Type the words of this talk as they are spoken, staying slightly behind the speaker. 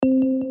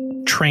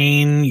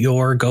train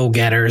your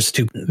go-getters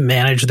to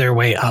manage their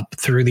way up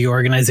through the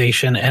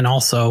organization and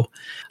also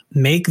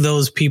make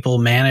those people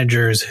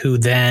managers who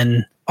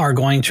then are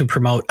going to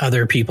promote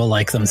other people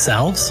like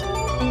themselves.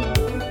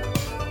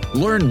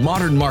 Learn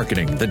modern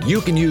marketing that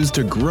you can use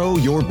to grow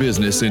your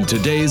business in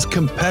today's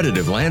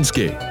competitive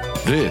landscape.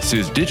 This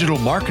is Digital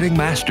Marketing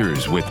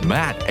Masters with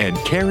Matt and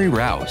Carrie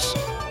Rouse.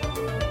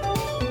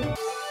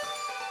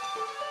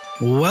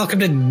 Welcome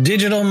to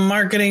Digital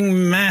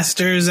Marketing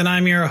Masters, and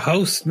I'm your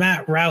host,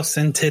 Matt Rouse.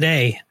 And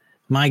today,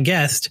 my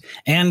guest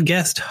and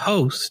guest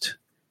host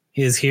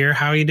is here.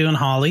 How are you doing,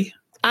 Holly?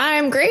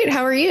 I'm great.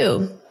 How are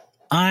you?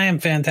 I am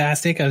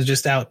fantastic. I was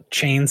just out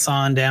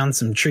chainsawing down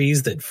some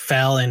trees that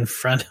fell in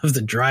front of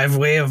the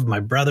driveway of my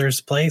brother's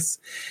place.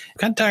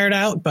 Kind of tired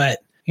out, but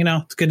you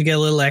know, it's good to get a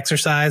little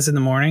exercise in the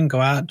morning. Go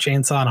out,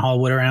 chainsaw and haul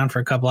wood around for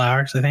a couple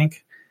hours, I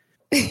think.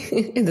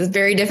 It's a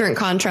very different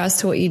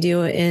contrast to what you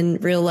do in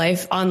real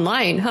life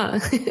online, huh?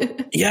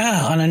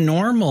 Yeah, on a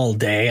normal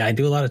day, I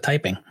do a lot of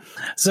typing.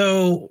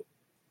 So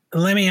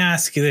let me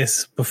ask you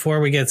this before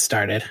we get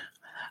started.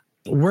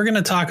 We're going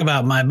to talk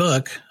about my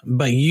book,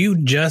 but you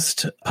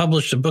just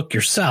published a book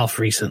yourself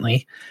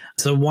recently.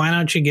 So why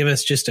don't you give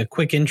us just a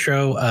quick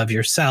intro of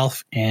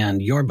yourself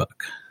and your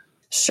book?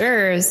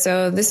 Sure.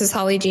 So this is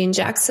Holly Jean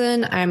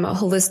Jackson. I'm a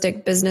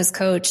holistic business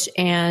coach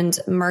and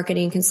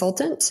marketing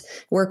consultant.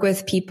 Work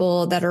with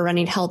people that are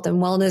running health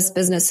and wellness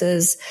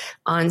businesses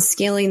on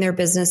scaling their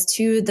business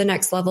to the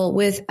next level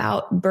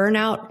without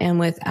burnout and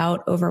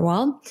without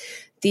overwhelm.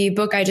 The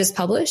book I just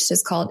published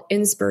is called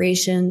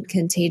Inspiration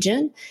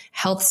Contagion: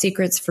 Health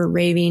Secrets for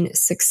Raving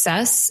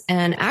Success.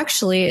 And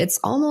actually, it's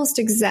almost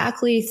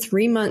exactly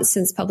 3 months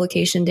since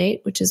publication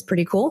date, which is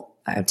pretty cool.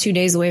 I have 2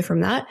 days away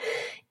from that.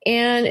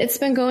 And it's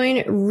been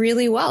going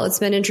really well. It's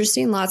been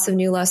interesting. Lots of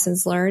new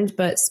lessons learned,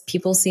 but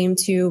people seem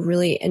to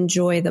really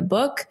enjoy the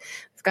book.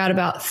 We've got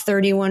about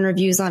 31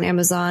 reviews on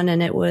Amazon,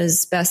 and it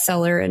was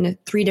bestseller in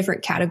 3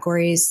 different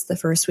categories the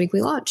first week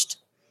we launched.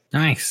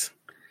 Nice.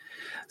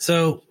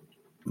 So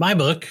my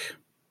book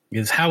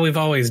is How We've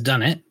Always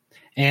Done It.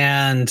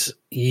 And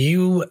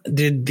you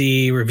did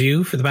the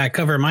review for the back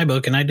cover of my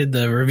book, and I did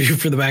the review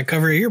for the back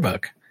cover of your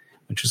book,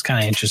 which was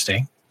kind of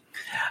interesting.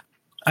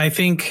 I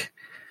think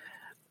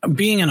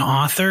being an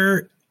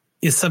author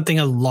is something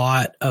a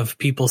lot of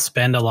people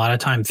spend a lot of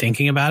time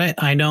thinking about it.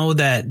 I know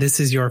that this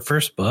is your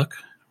first book,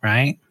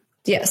 right?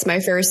 Yes,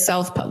 my first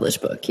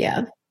self-published book.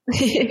 Yeah.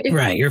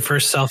 Right. Your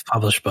first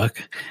self-published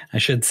book, I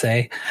should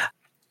say.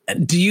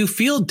 Do you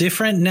feel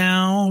different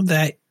now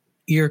that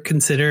you're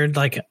considered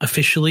like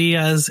officially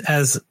as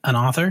an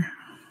author?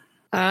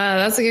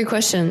 That's a good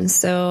question.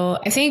 So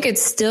I think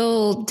it's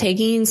still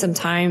taking some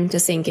time to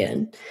sink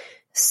in.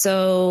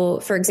 So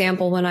for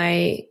example, when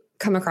I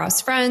come across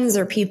friends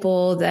or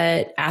people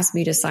that ask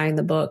me to sign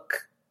the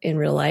book in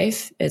real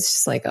life, it's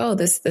just like, oh,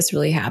 this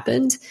really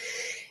happened.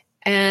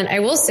 And I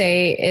will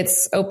say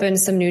it's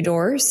opened some new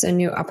doors and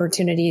new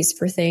opportunities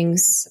for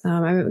things.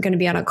 I'm going to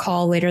be on a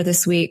call later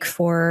this week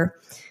for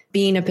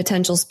being a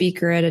potential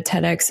speaker at a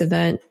TEDx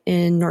event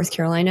in North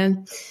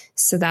Carolina.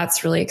 So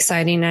that's really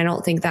exciting. I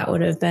don't think that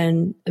would have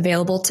been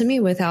available to me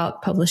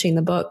without publishing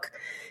the book.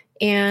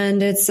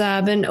 And it's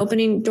been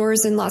opening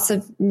doors in lots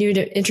of new,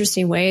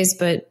 interesting ways.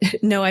 But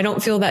no, I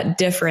don't feel that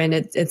different.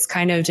 It's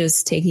kind of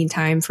just taking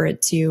time for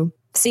it to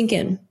sink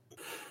in.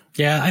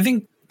 Yeah, I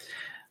think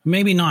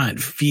maybe not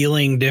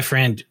feeling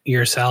different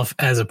yourself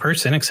as a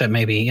person, except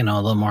maybe, you know,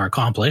 a little more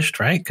accomplished,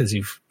 right? Because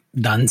you've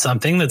done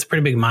something that's a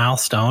pretty big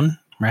milestone,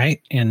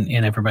 right? In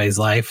everybody's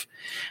life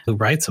who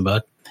writes a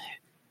book.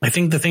 I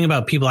think the thing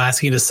about people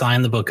asking you to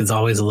sign the book is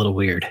always a little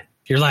weird.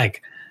 You're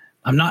like,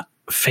 I'm not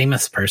a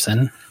famous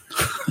person.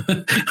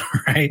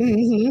 Right.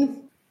 Mm-hmm.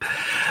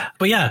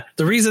 But yeah,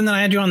 the reason that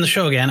I had you on the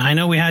show again, I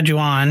know we had you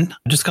on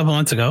just a couple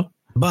months ago,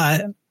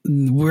 but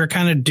we're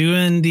kind of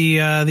doing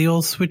the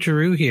old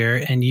switcheroo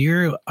here, and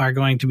you are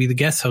going to be the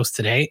guest host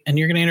today, and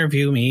you're going to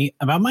interview me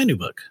about my new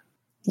book.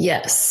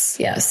 Yes.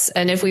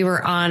 And if we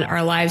were on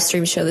our live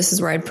stream show, this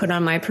is where I'd put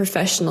on my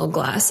professional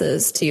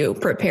glasses to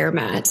prepare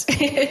Matt.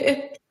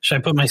 Should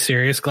I put my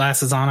serious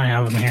glasses on? I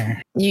have them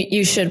here.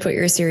 You should put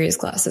your serious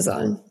glasses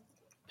on.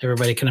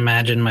 Everybody can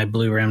imagine my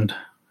blue-rimmed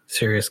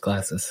serious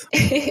glasses.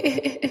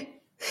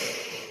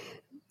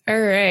 All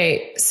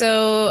right.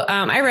 So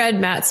I read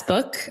Matt's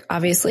book,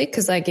 obviously,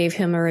 because I gave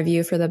him a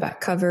review for the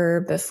back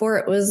cover before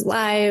it was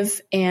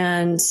live.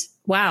 And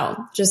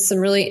wow, just some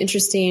really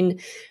interesting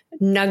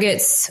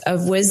nuggets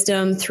of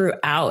wisdom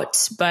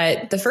throughout.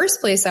 But the first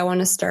place I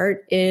want to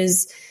start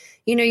is,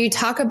 you know, you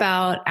talk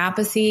about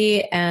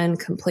apathy and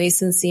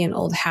complacency and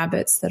old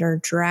habits that are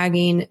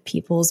dragging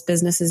people's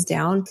businesses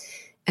down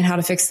and how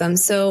to fix them.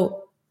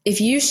 So if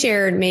you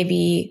shared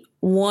maybe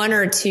 1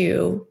 or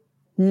 2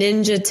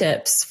 ninja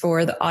tips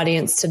for the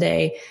audience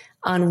today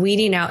on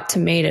weeding out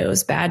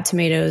tomatoes, bad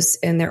tomatoes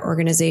in their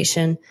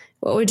organization,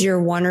 what would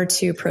your 1 or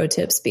 2 pro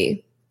tips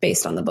be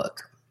based on the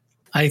book?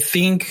 I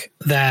think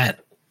that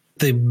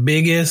the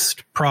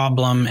biggest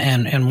problem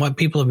and what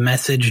people have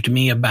messaged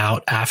me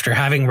about after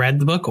having read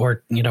the book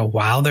or, you know,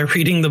 while they're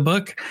reading the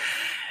book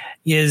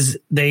is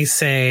they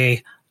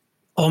say,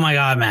 oh my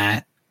God,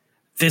 Matt,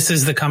 this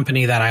is the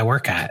company that I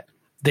work at.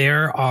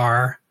 There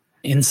are,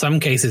 in some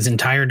cases,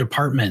 entire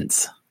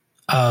departments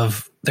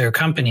of their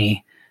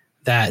company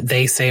that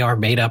they say are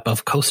made up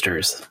of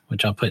coasters,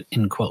 which I'll put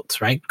in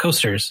quotes, right?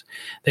 Coasters.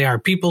 They are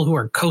people who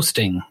are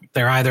coasting.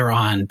 They're either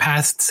on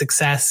past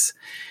success.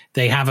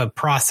 They have a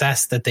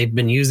process that they've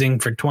been using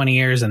for 20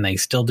 years and they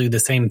still do the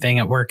same thing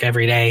at work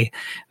every day.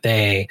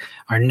 They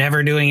are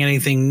never doing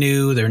anything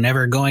new. They're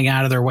never going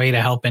out of their way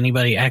to help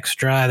anybody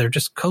extra. They're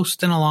just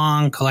coasting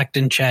along,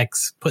 collecting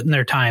checks, putting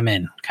their time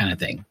in, kind of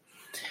thing.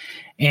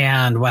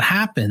 And what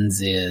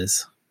happens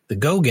is the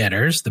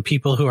go-getters, the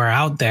people who are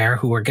out there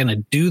who are going to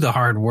do the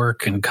hard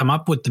work and come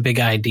up with the big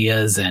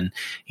ideas and,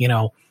 you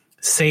know,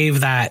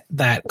 save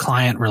that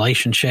client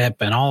relationship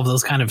and all of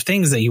those kind of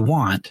things that you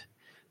want,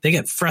 they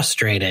get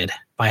frustrated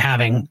by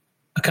having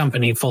a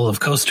company full of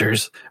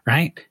coasters,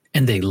 right?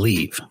 And they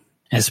leave,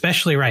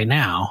 especially right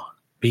now,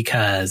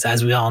 because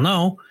as we all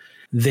know,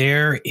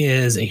 there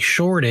is a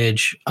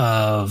shortage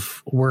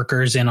of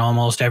workers in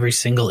almost every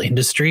single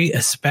industry,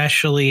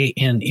 especially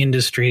in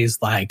industries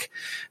like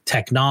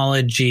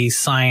technology,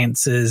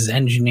 sciences,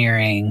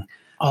 engineering,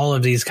 all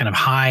of these kind of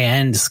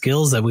high-end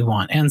skills that we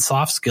want, and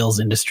soft skills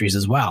industries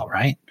as well,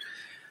 right?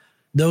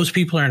 Those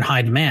people are in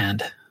high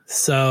demand.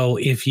 So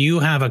if you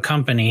have a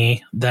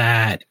company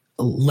that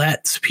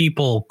lets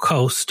people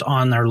coast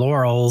on their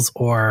laurels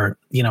or,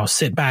 you know,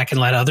 sit back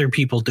and let other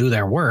people do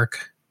their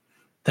work,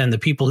 then the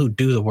people who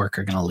do the work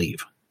are going to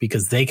leave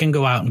because they can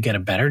go out and get a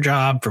better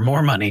job for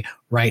more money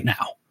right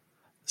now.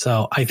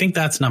 So I think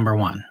that's number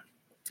one,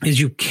 is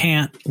you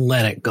can't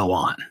let it go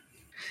on,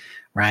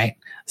 right?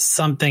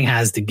 Something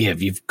has to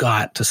give. You've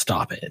got to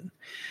stop it.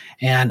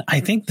 And I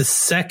think the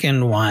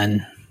second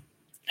one,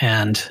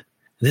 and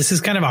this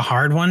is kind of a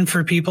hard one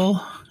for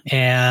people,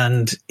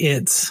 and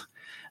it's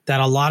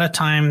that a lot of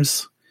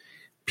times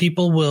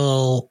people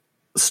will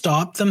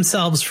stop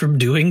themselves from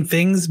doing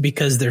things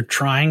because they're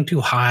trying to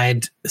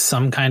hide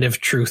some kind of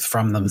truth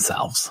from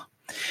themselves.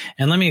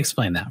 And let me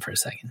explain that for a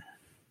second.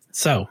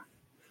 So,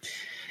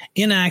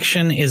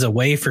 inaction is a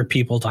way for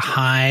people to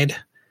hide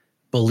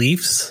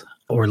beliefs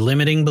or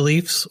limiting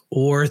beliefs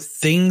or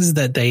things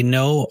that they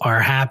know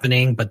are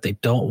happening, but they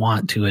don't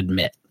want to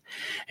admit.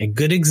 A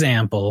good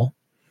example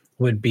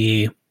would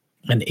be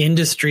an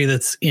industry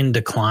that's in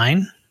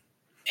decline,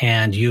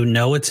 and you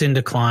know it's in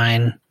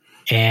decline,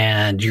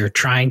 and you're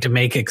trying to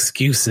make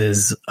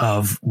excuses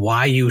of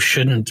why you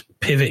shouldn't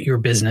pivot your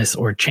business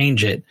or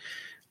change it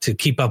to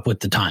keep up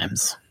with the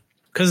times.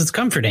 Because it's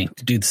comforting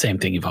to do the same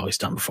thing you've always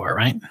done before,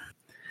 right?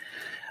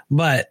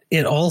 But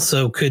it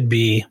also could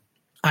be,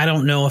 I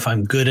don't know if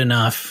I'm good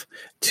enough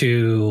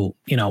to,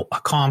 you know,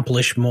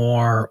 accomplish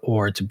more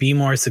or to be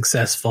more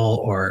successful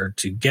or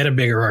to get a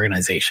bigger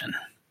organization.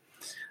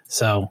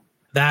 So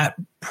that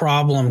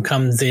problem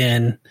comes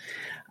in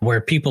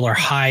where people are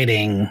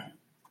hiding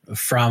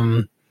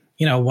from,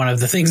 you know, one of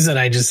the things that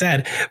I just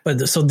said.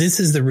 But so this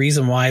is the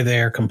reason why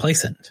they're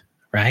complacent,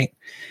 right?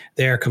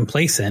 They're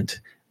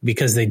complacent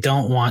because they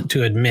don't want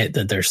to admit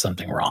that there's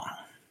something wrong.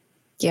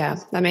 Yeah,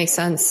 that makes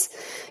sense.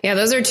 Yeah,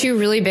 those are two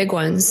really big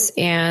ones.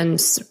 And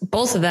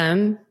both of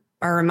them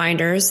are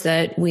reminders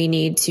that we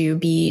need to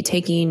be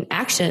taking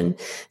action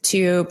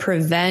to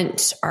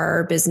prevent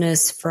our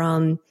business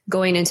from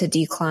going into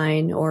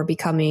decline or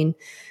becoming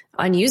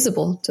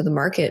unusable to the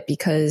market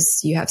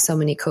because you have so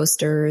many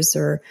coasters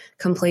or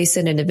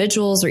complacent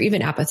individuals or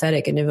even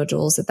apathetic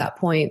individuals at that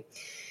point.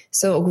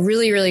 So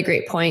really, really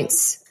great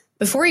points.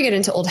 Before we get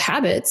into old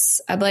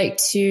habits, I'd like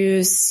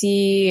to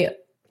see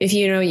if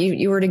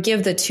you were to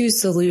give the two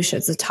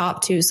solutions, the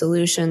top two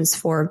solutions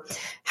for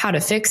how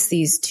to fix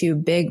these two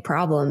big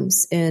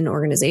problems in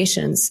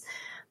organizations,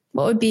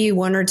 what would be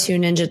one or two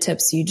ninja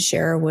tips you'd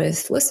share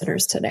with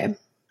listeners today?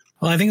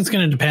 Well, I think it's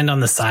going to depend on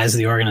the size of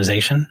the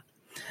organization.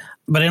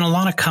 But in a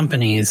lot of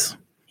companies,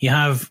 you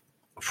have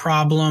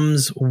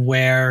problems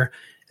where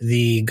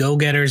the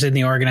go-getters in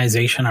the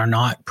organization are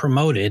not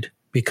promoted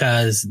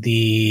because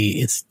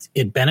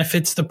it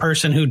benefits the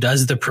person who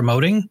does the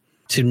promoting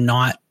to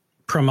not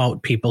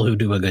promote people who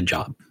do a good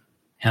job.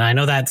 And I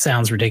know that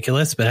sounds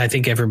ridiculous, but I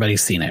think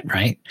everybody's seen it,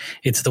 right?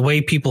 It's the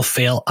way people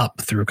fail up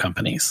through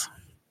companies.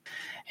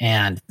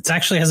 And it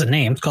actually has a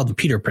name. It's called the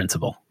Peter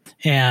Principle.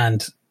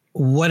 And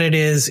what it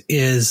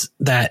is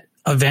that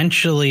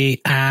eventually,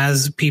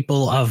 as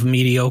people of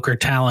mediocre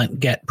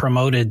talent get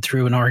promoted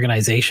through an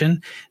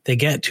organization, they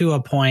get to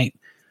a point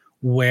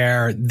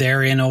where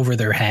they're in over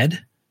their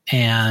head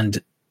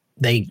and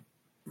they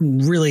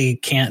really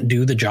can't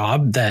do the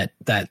job that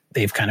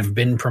they've kind of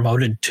been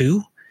promoted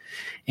to.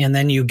 And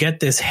then you get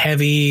this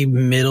heavy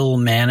middle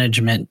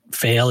management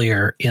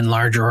failure in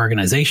larger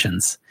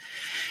organizations.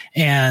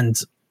 And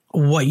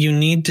what you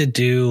need to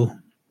do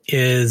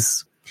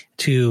is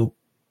to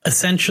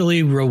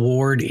essentially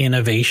reward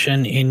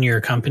innovation in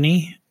your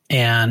company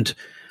and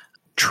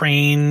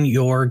train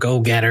your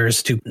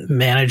go-getters to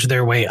manage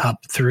their way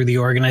up through the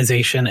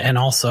organization, and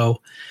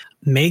also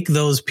make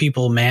those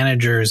people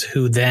managers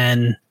who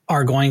then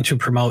are going to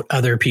promote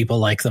other people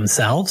like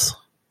themselves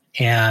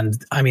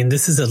And I mean,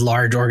 this is a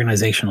large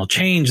organizational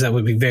change that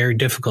would be very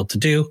difficult to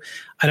do.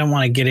 I don't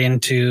want to get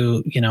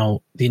into,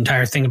 the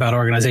entire thing about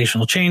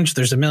organizational change.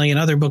 There's a million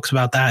other books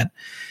about that,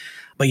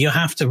 but you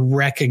have to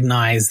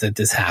recognize that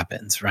this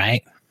happens,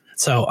 right?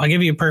 So I'll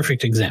give you a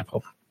perfect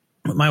example.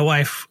 My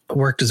wife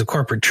worked as a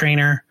corporate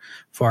trainer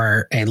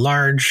for a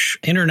large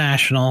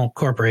international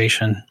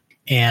corporation,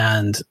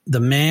 and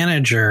the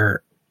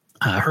manager,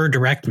 her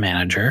direct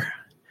manager,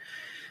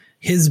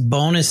 his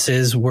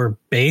bonuses were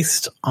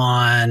based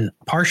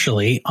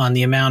partially on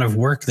the amount of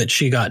work that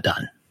she got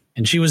done.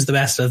 And she was the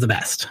best of the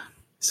best.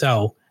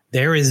 So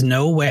there is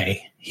no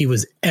way he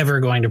was ever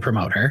going to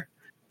promote her,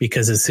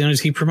 because as soon as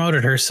he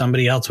promoted her,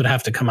 somebody else would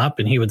have to come up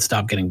and he would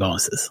stop getting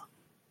bonuses.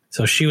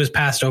 So she was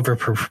passed over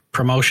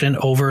promotion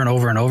over and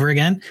over and over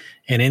again.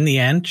 And in the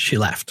end, she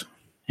left.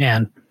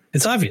 And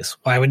it's obvious.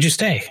 Why would you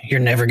stay? You're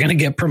never going to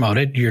get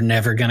promoted. You're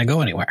never going to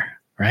go anywhere,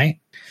 right?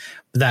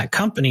 That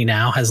company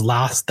now has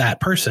lost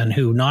that person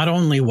who not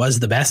only was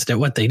the best at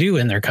what they do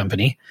in their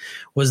company,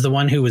 was the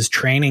one who was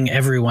training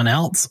everyone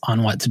else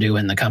on what to do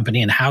in the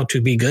company and how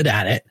to be good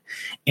at it,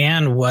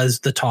 and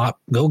was the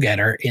top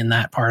go-getter in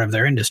that part of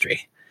their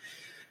industry.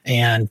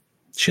 And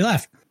she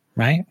left,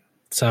 right?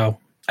 So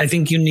I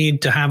think you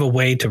need to have a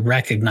way to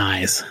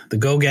recognize the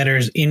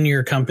go-getters in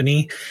your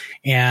company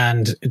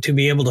and to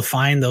be able to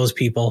find those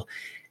people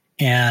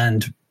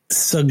and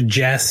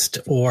suggest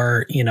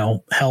or,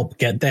 help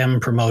get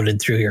them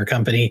promoted through your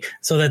company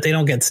so that they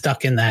don't get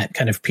stuck in that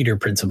kind of Peter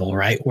principle,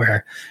 right?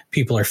 Where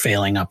people are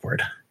failing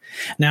upward.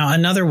 Now,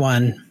 another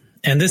one,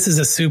 and this is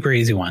a super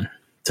easy one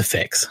to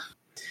fix.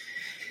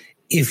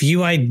 If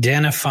you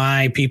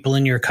identify people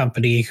in your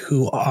company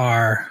who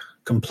are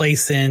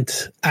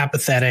complacent,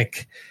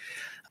 apathetic,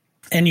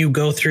 and you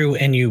go through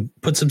and you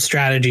put some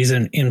strategies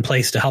in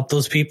place to help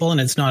those people,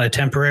 and it's not a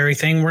temporary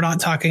thing. We're not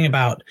talking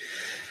about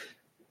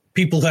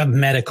people who have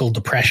medical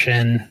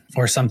depression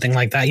or something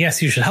like that.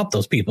 Yes, you should help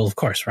those people, of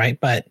course, right?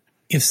 But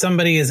if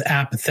somebody is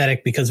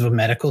apathetic because of a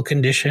medical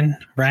condition,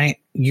 right,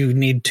 you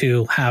need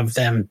to have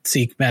them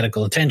seek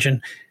medical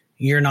attention.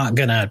 You're not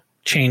going to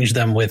change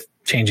them with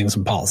changing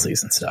some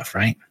policies and stuff,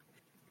 right?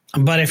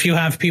 But if you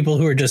have people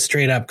who are just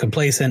straight up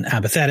complacent,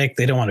 apathetic,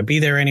 they don't want to be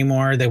there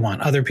anymore, they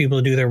want other people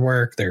to do their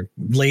work, they're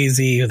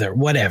lazy, they're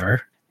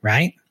whatever,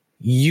 right?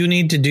 You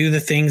need to do the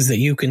things that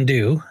you can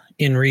do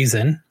in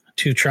reason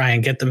to try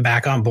and get them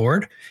back on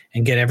board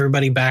and get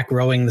everybody back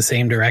rowing the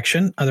same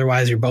direction.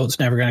 Otherwise, your boat's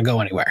never going to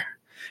go anywhere,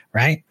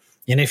 right?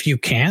 And if you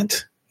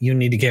can't, you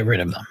need to get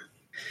rid of them.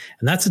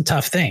 And that's a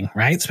tough thing,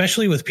 right?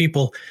 Especially with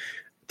people.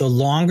 The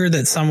longer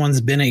that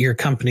someone's been at your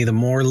company, the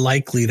more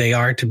likely they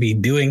are to be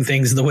doing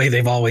things the way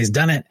they've always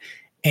done it,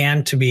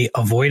 and to be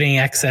avoiding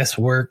excess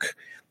work,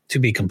 to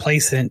be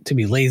complacent, to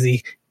be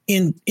lazy.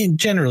 In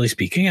generally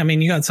speaking, I mean,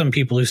 you got some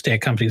people who stay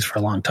at companies for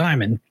a long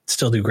time and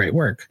still do great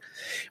work.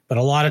 But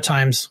a lot of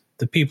times,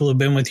 the people who've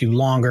been with you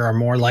longer are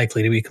more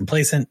likely to be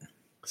complacent.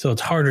 So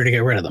it's harder to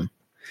get rid of them.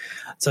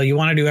 So you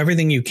want to do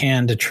everything you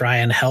can to try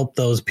and help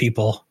those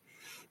people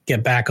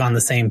get back on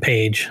the same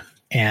page.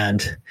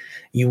 And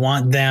you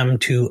want them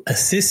to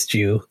assist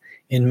you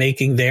in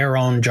making their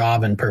own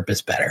job and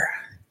purpose better.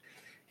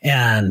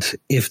 And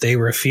if they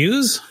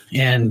refuse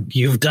and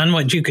you've done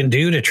what you can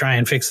do to try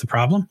and fix the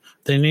problem,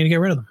 then you need to get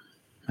rid of them.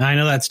 I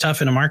know that's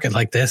tough in a market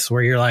like this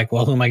where you're like,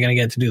 well, who am I going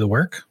to get to do the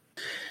work?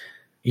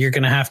 You're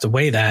going to have to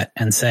weigh that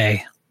and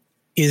say,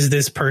 is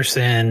this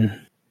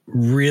person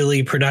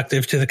really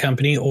productive to the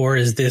company, or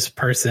is this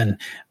person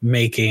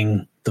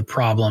making the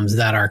problems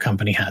that our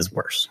company has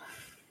worse?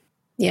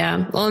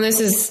 Yeah. Well, and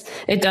this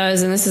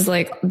is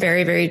like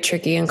very, very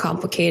tricky and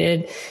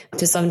complicated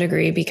to some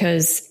degree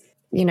because,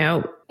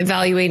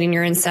 evaluating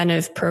your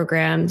incentive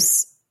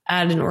programs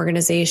at an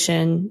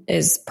organization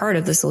is part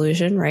of the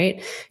solution,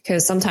 right?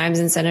 Because sometimes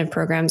incentive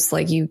programs,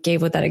 like you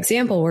gave with that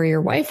example where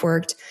your wife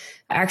worked,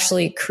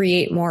 actually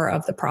create more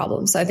of the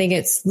problem. So I think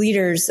it's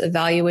leaders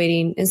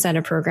evaluating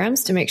incentive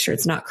programs to make sure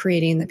it's not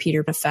creating the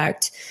Peter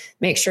effect,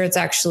 make sure it's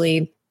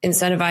actually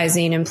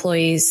incentivizing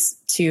employees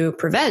to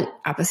prevent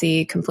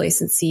apathy,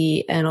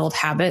 complacency, and old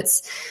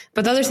habits.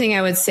 But the other thing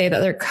I would say, the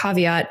other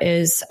caveat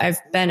is I've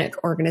been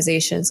at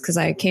organizations because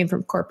I came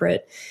from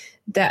corporate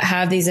that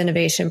have these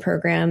innovation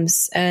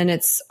programs. And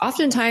it's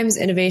oftentimes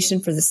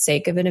innovation for the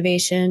sake of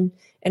innovation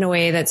in a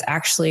way that's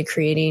actually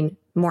creating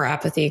more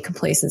apathy,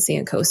 complacency,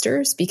 and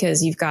coasters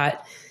because you've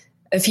got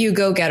a few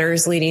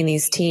go-getters leading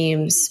these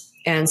teams.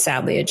 And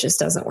sadly, it just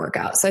doesn't work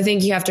out. So I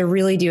think you have to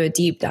really do a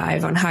deep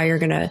dive on how you're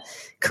going to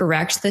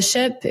correct the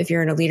ship if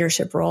you're in a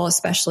leadership role,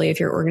 especially if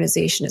your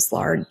organization is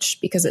large,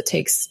 because it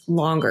takes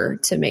longer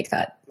to make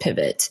that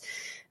pivot.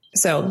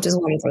 So just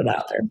wanted to throw that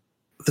out there.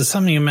 There's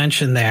something you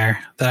mentioned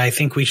there that I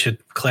think we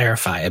should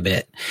clarify a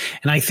bit.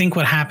 And I think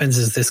what happens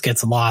is this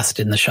gets lost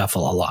in the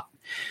shuffle a lot.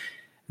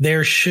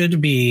 There should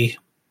be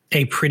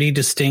a pretty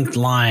distinct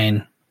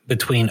line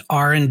between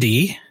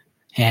R&D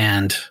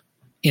and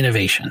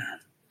innovation.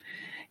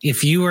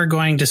 If you are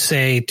going to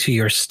say to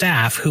your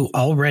staff who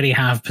already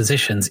have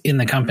positions in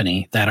the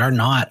company that are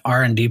not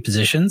R&D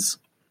positions,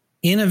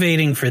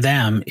 innovating for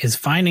them is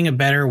finding a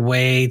better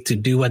way to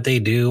do what they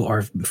do,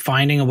 or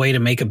finding a way to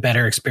make a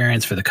better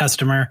experience for the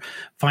customer,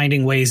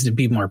 finding ways to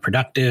be more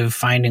productive,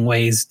 finding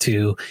ways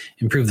to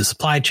improve the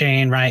supply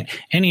chain, right?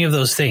 Any of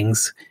those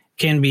things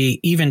can be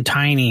even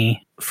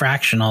tiny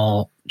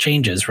fractional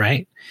changes,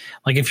 right?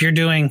 Like if you're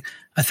doing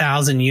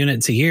 1,000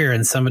 units a year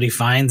and somebody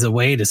finds a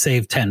way to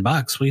save $10,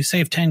 well, you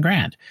save 10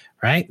 grand,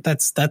 right?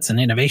 That's an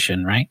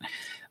innovation, right?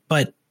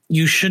 But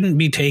you shouldn't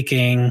be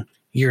taking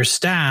your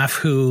staff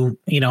who,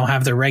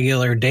 have their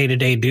regular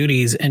day-to-day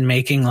duties and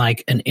making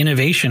like an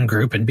innovation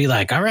group and be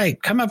like, all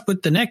right, come up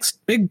with the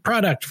next big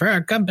product for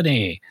our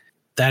company.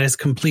 That is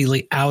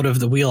completely out of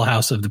the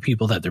wheelhouse of the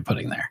people that they're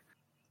putting there.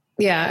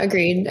 Yeah,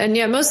 agreed. And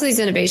yeah, most of these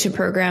innovation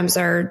programs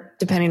are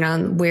depending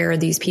on where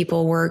these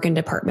people work in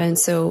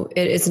departments. So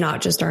it's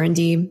not just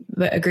R&D,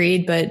 but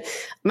agreed. But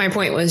my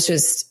point was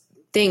just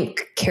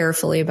think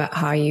carefully about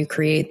how you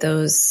create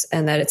those,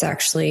 and that it's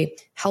actually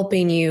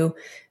helping you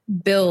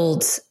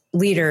build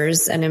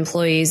leaders and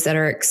employees that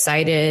are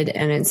excited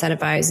and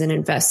incentivized and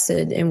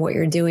invested in what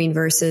you're doing,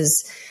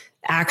 versus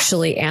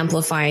actually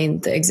amplifying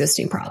the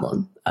existing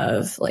problem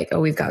of like,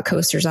 oh, we've got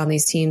coasters on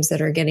these teams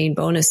that are getting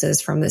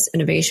bonuses from this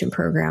innovation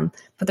program,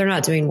 but they're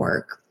not doing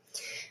work.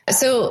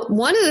 So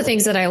one of the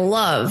things that I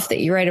love that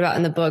you write about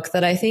in the book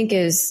that I think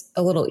is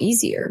a little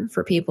easier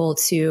for people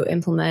to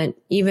implement,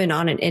 even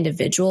on an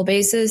individual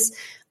basis,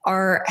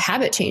 are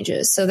habit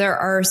changes. So there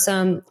are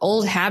some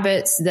old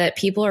habits that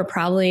people are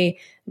probably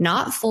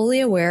not fully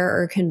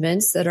aware or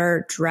convinced that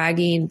are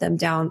dragging them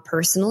down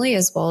personally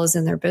as well as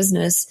in their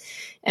business.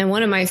 And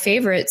one of my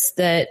favorites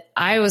that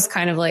I was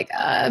kind of like,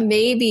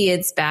 maybe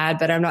it's bad,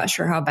 but I'm not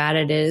sure how bad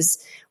it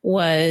is,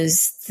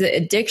 was the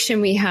addiction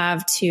we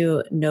have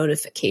to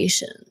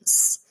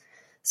notifications.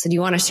 So do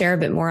you want to share a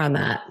bit more on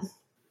that?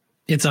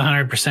 It's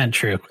 100%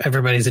 true.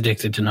 Everybody's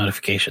addicted to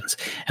notifications.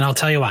 And I'll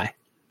tell you why.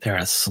 They're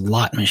a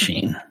slot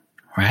machine,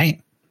 right?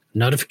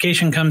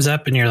 Notification comes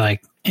up and you're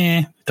like,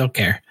 don't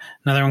care.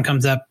 Another one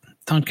comes up,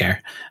 don't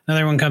care.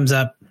 Another one comes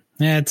up,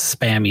 it's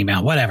spam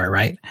email, whatever,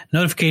 right?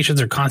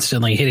 Notifications are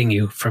constantly hitting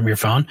you from your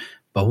phone,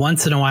 but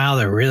once in a while,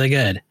 they're really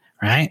good,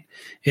 right?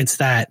 It's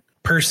that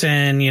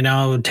person,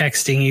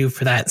 texting you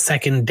for that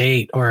second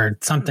date, or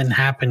something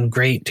happened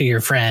great to your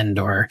friend,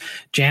 or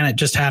Janet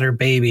just had her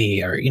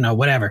baby, or,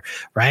 whatever,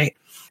 right?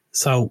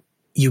 So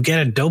you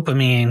get a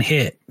dopamine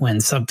hit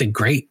when something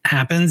great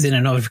happens in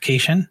a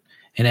notification,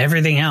 and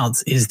everything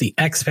else is the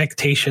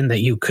expectation that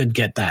you could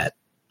get that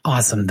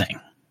awesome thing.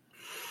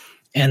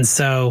 And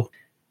so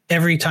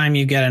every time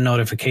you get a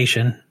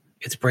notification,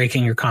 it's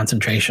breaking your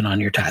concentration on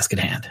your task at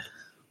hand.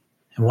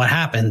 And what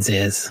happens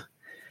is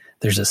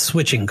there's a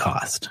switching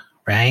cost,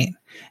 right?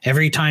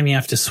 Every time you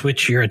have to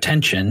switch your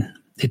attention,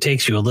 it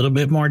takes you a little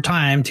bit more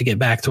time to get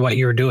back to what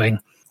you were doing,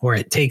 or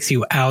it takes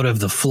you out of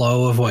the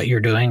flow of what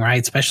you're doing,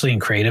 right? Especially in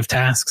creative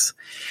tasks.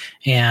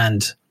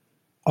 And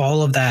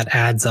all of that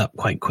adds up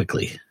quite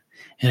quickly.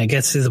 And it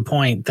gets to the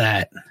point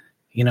that,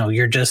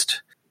 you're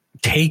just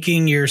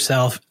taking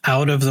yourself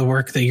out of the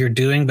work that you're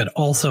doing, but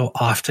also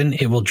often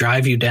it will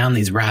drive you down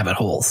these rabbit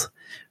holes.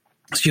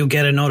 So you'll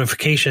get a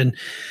notification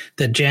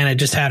that Janet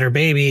just had her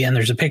baby and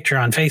there's a picture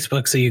on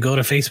Facebook. So you go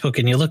to Facebook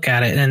and you look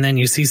at it, and then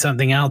you see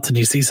something else and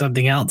you see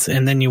something else.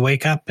 And then you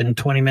wake up and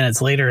 20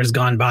 minutes later has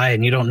gone by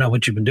and you don't know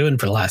what you've been doing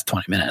for the last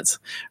 20 minutes,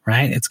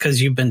 right? It's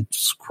because you've been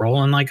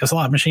scrolling like a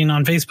slot machine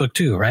on Facebook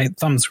too, right?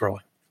 Thumb scrolling,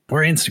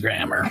 or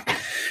Instagram, or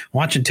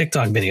watching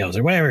TikTok videos,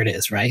 or whatever it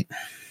is, right?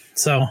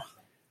 So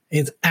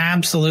it's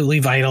absolutely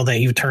vital that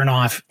you turn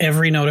off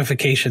every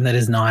notification that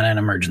is not an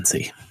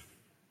emergency.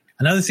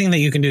 Another thing that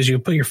you can do is you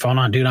put your phone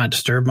on do not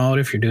disturb mode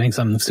if you're doing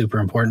something super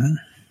important.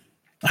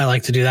 I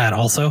like to do that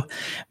also.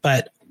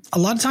 But a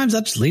lot of times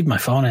I just leave my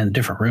phone in a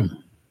different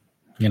room.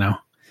 I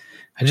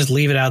just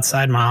leave it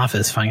outside my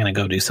office if I'm going to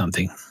go do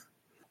something.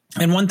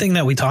 And one thing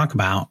that we talk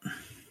about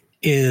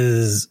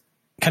is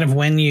kind of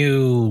when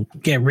you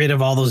get rid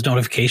of all those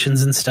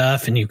notifications and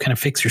stuff, and you kind of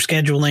fix your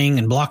scheduling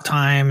and block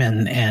time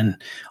and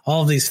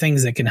all of these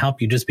things that can help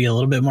you just be a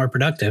little bit more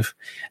productive.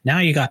 Now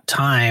you got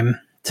time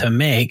to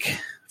make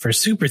for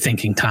super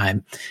thinking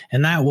time.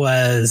 And that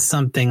was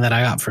something that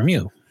I got from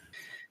you.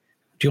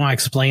 Do you want to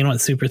explain what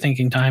super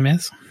thinking time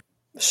is?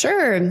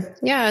 Sure.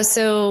 Yeah.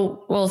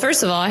 So, well,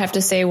 first of all, I have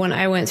to say, when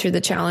I went through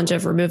the challenge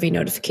of removing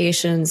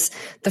notifications,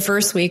 the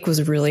first week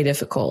was really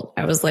difficult.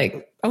 I was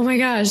like, oh my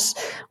gosh,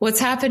 what's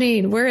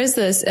happening? Where is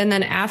this? And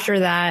then after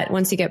that,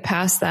 once you get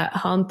past that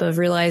hump of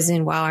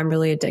realizing, wow, I'm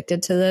really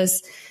addicted to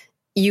this,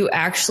 you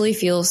actually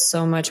feel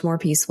so much more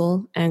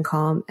peaceful and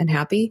calm and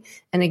happy.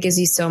 And it gives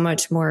you so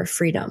much more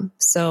freedom.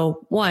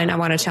 So one, I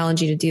want to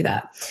challenge you to do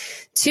that.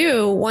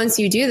 Two, once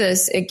you do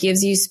this, it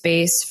gives you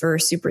space for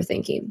super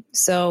thinking.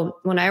 So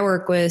when I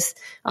work with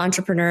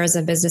entrepreneurs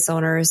and business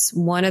owners,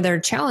 one of their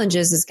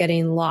challenges is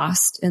getting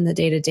lost in the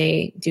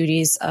day-to-day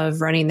duties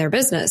of running their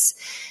business.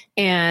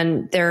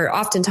 And they're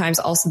oftentimes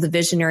also the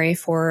visionary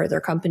for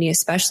their company,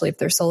 especially if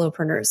they're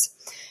solopreneurs.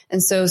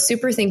 And so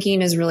super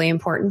thinking is really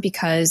important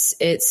because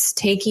it's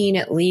taking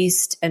at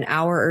least an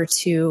hour or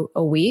two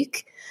a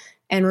week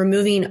and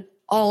removing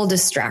all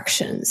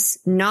distractions,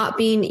 not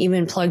being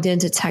even plugged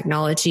into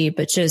technology,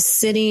 but just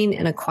sitting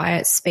in a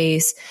quiet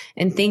space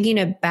and thinking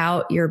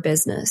about your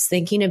business,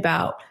 thinking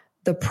about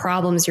the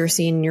problems you're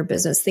seeing in your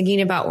business,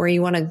 thinking about where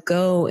you want to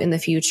go in the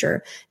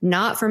future,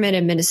 not from an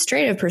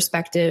administrative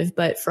perspective,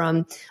 but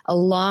from a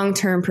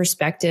long-term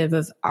perspective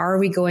of, are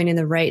we going in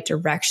the right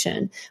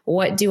direction?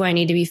 What do I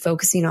need to be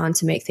focusing on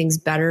to make things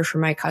better for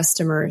my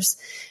customers?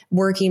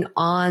 Working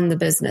on the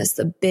business,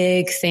 the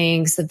big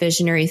things, the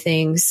visionary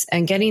things,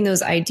 and getting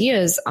those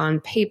ideas on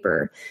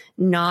paper,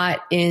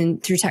 not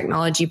through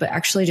technology, but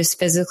actually just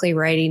physically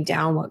writing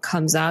down what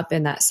comes up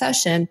in that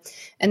session.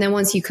 And then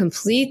once you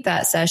complete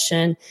that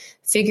session,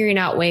 figuring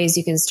out ways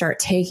you can start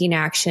taking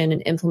action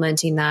and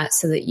implementing that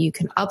so that you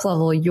can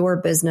up-level your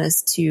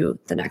business to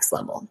the next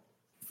level.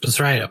 That's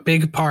right. A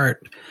big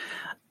part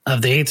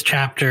of the 8th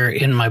chapter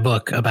in my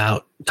book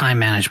about time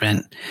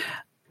management,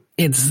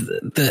 it's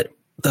the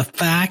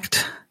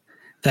fact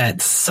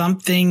that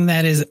something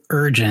that is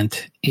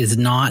urgent is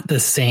not the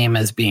same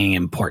as being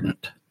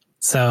important.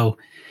 So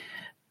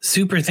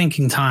super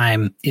thinking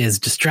time is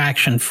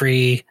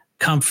distraction-free,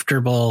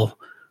 comfortable,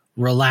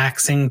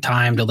 relaxing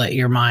time to let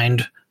your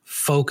mind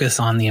focus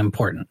on the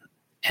important.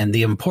 And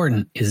the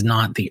important is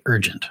not the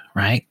urgent,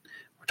 right?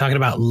 We're talking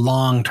about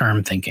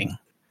long-term thinking.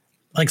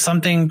 Like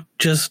something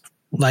just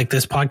like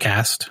this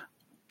podcast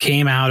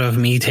came out of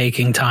me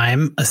taking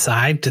time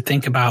aside to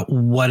think about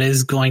what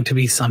is going to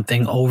be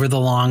something over the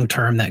long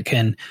term that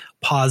can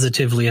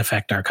positively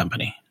affect our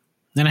company.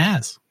 And it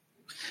has.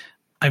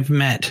 I've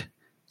met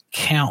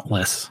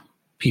countless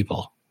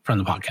people from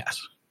the podcast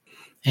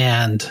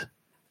and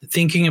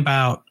thinking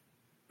about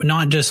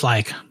not just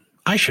like,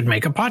 I should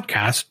make a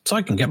podcast so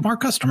I can get more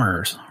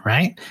customers,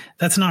 right?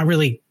 That's not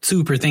really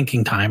super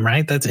thinking time,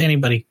 right? That's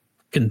anybody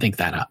can think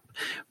that up,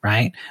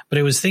 right? But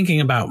it was thinking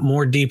about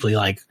more deeply,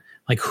 like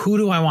who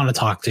do I want to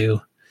talk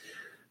to?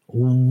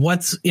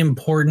 What's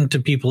important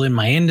to people in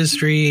my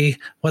industry?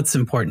 What's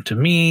important to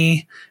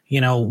me? You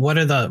know, what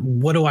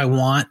do I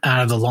want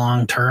out of the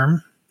long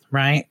term,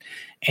 right?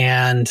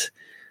 And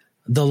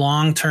the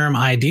long term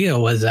idea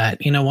was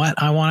that, you know what,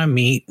 I want to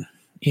meet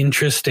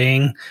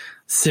interesting,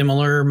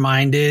 similar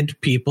minded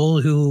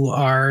people who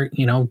are,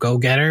 you know,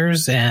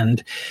 go-getters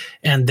and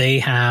they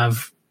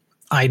have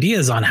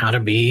ideas on how to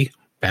be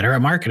better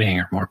at marketing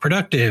or more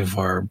productive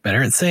or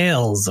better at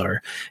sales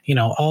or, you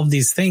know, all of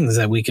these things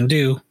that we can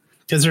do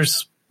because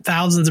there's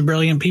thousands of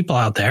brilliant people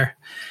out there.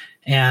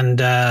 And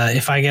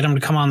if I get them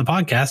to come on the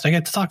podcast, I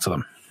get to talk to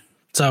them.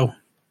 So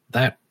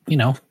that, you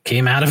know,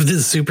 came out of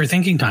this super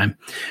thinking time.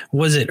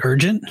 Was it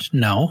urgent?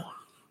 No.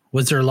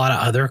 Was there a lot of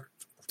other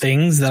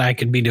things that I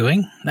could be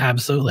doing?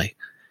 Absolutely.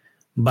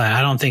 But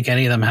I don't think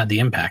any of them had the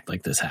impact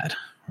like this had,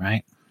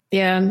 right?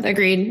 Yeah,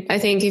 agreed. I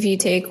think if you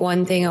take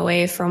one thing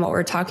away from what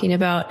we're talking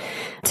about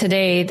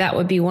today, that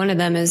would be one of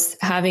them is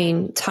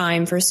having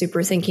time for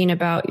super thinking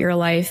about your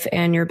life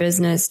and your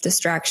business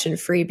distraction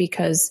free,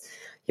 because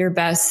your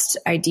best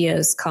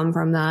ideas come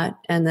from that.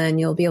 And then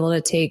you'll be able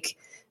to take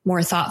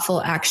more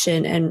thoughtful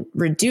action and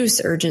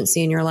reduce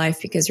urgency in your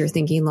life because you're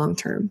thinking long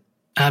term.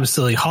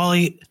 Absolutely.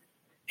 Holly,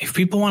 if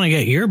people want to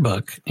get your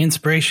book,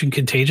 Inspiration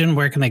Contagion,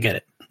 where can they get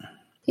it?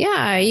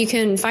 Yeah, you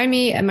can find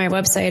me at my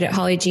website at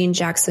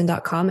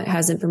hollyjeanjackson.com. It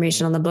has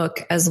information on the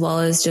book, as well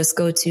as just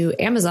go to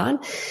Amazon,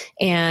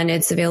 and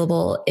it's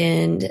available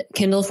in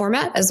Kindle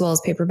format as well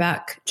as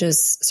paperback.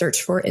 Just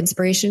search for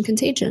Inspiration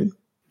Contagion.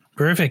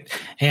 Perfect.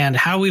 And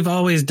How We've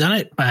Always Done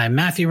It by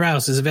Matthew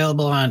Rouse is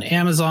available on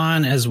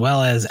Amazon as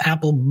well as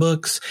Apple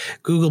Books,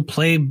 Google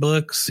Play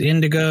Books,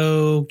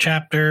 Indigo,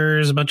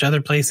 Chapters, a bunch of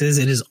other places.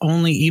 It is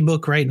only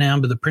ebook right now,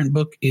 but the print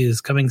book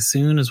is coming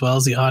soon as well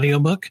as the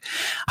audiobook.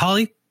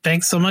 Holly,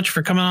 thanks so much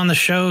for coming on the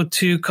show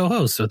to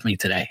co-host with me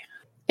today.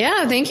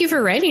 Yeah, thank you for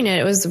writing it.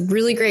 It was a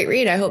really great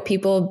read. I hope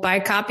people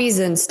buy copies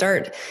and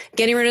start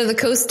getting rid of the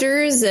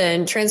coasters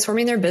and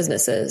transforming their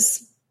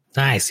businesses.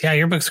 Nice. Yeah,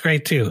 your book's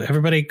great too.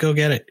 Everybody go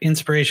get it.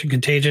 Inspiration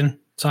Contagion.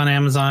 It's on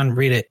Amazon.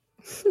 Read it.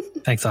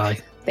 Thanks, Holly.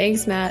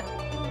 Thanks, Matt.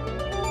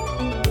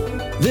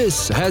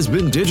 This has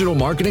been Digital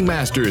Marketing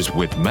Masters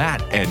with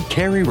Matt and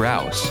Carrie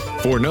Rouse.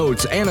 For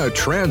notes and a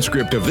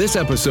transcript of this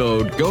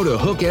episode, go to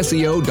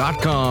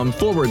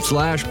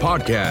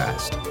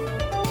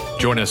hookseo.com/podcast.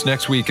 Join us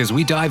next week as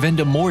we dive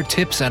into more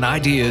tips and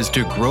ideas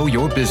to grow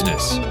your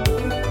business.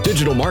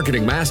 Digital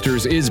Marketing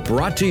Masters is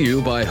brought to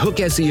you by Hook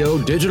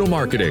SEO Digital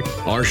Marketing.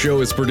 Our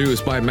show is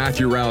produced by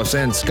Matthew Rouse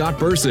and Scott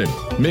Burson,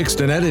 mixed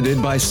and edited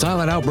by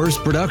Silent Outburst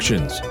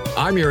Productions.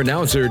 I'm your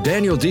announcer,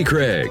 Daniel D.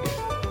 Craig.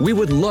 We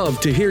would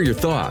love to hear your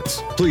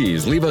thoughts.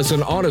 Please leave us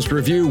an honest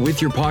review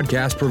with your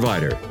podcast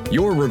provider.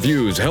 Your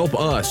reviews help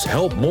us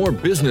help more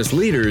business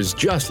leaders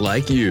just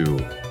like you.